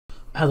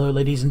Hello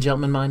ladies and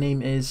gentlemen, my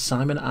name is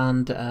Simon,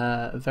 and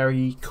a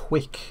very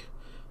quick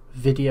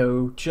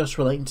video just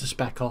relating to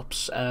Spec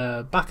Ops.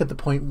 Back at the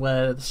point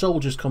where the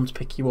soldiers come to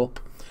pick you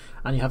up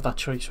and you have that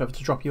choice whether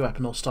to drop your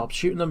weapon or stop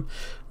shooting them.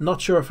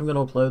 Not sure if I'm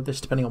going to upload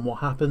this depending on what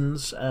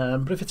happens,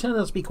 but if it turns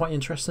out to be quite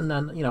interesting,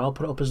 then I'll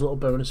put it up as a little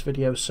bonus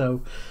video.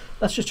 So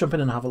let's just jump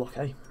in and have a look,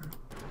 eh?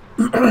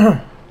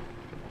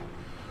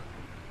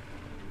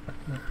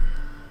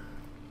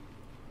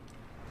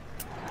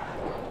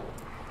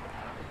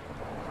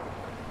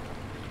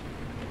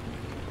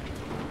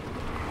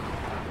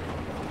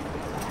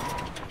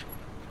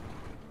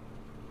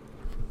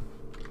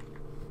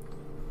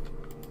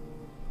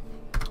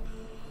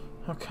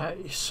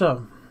 Okay,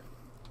 so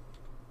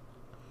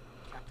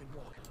Captain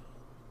Walker,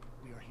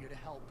 we are here to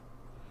help.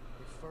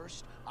 But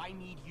first, I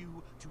need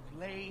you to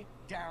lay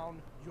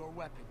down your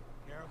weapon.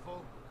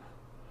 Careful.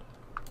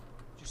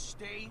 Just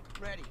stay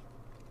ready.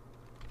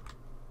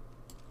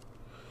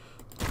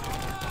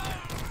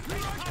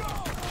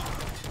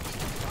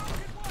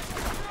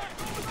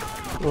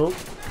 well,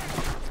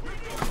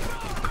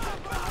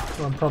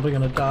 I'm probably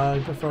going to die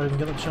before I even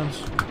get the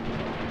chance.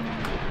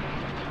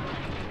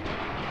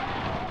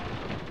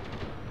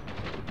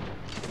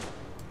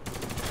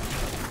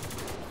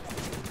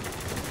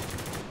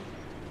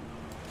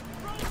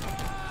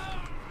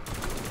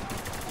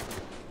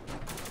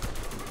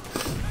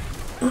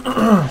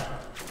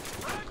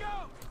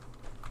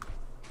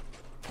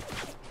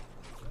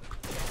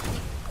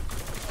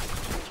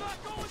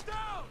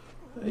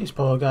 These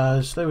poor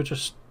guys, they were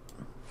just...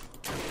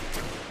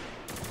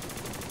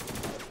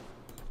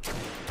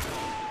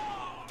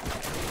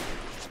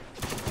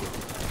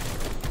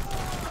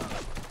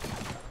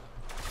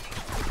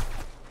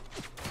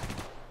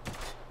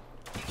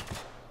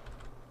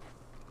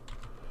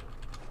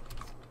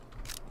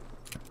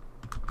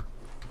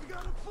 We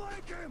gotta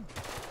flank him!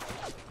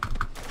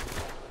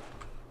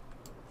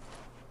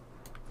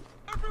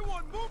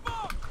 Everyone, move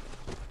up!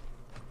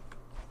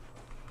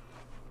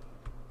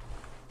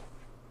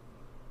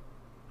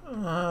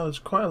 there's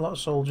quite a lot of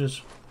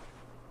soldiers.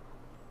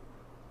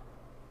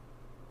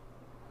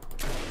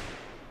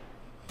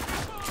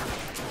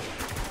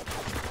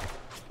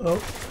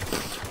 Oh.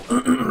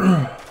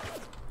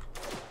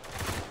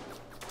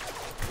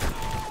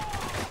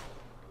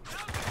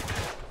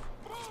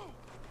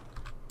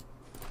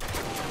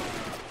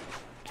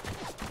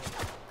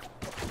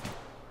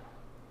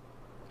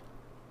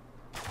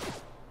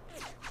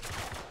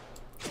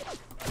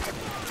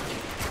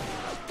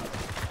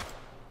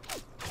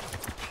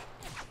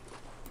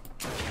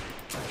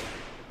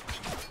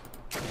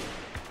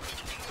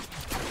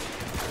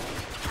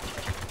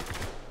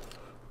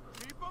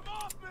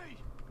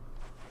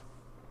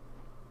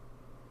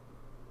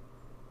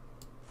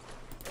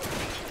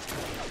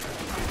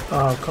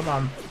 Oh, come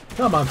on.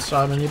 Come on,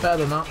 Simon, you're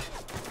better than that.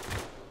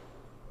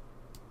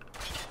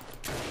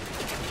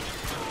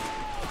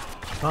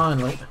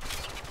 Finally. Hit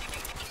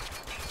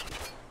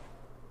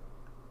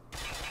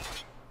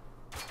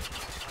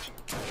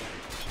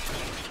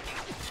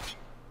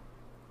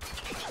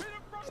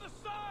him from the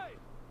side!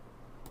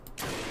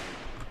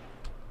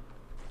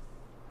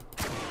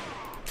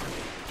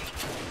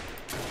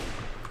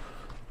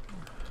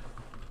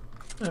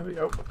 There we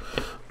go.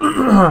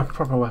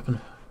 Proper weapon.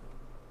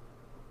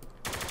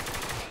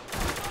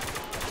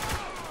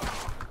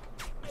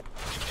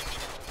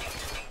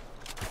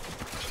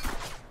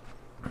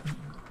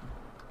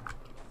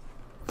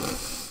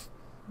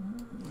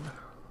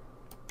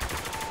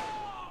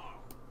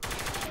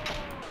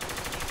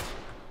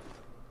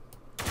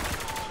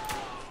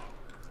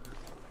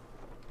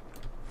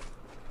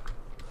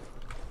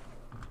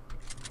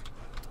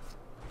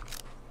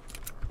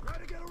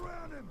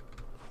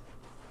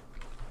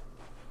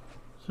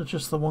 So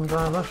just the one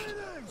guy left.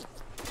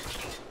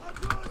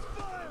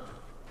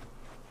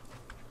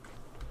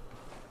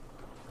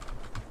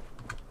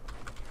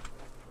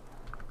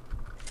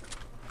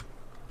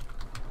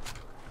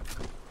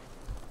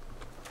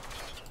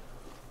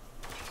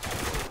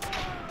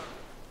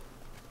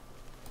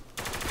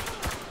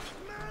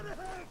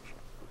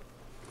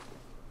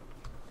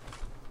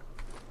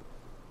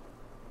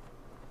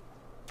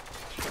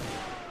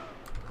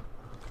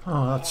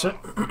 Oh, that's it.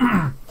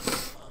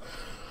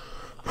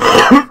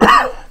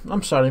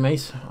 I'm sorry,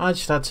 mate. I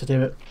just had to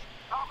do it.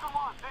 Falcon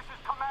 1, this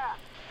is command.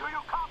 Do you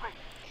copy?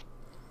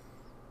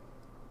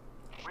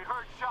 We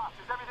heard shots.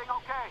 Is everything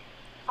okay?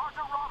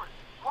 Sergeant Roberts,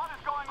 what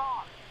is going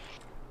on?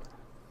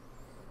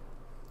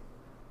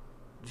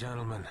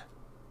 Gentlemen,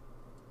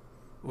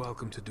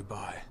 welcome to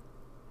Dubai.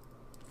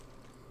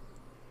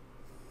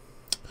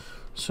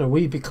 So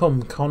we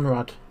become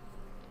Conrad.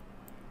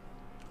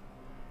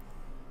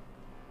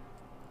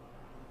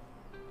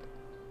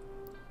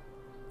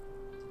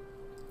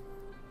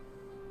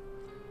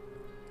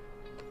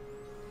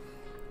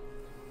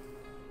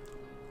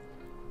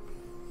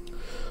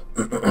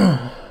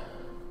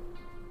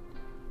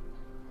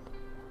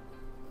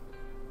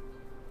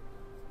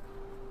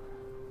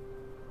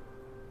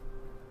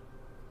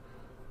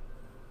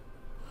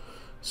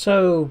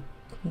 So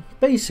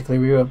basically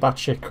we were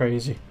batshit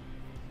crazy.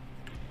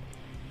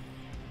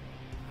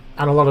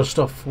 and a lot of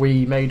stuff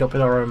we made up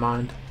in our own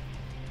mind.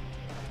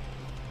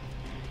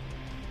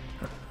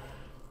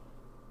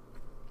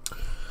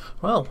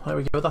 Well, there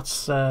we go.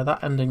 That's that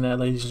ending there,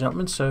 ladies and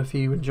gentlemen. So if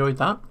you enjoyed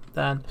that,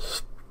 then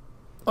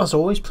as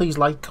always, please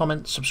like,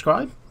 comment,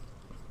 subscribe.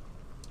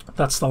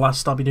 That's the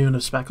last I'll be doing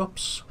of Spec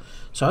Ops.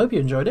 So I hope you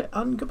enjoyed it,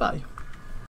 and goodbye.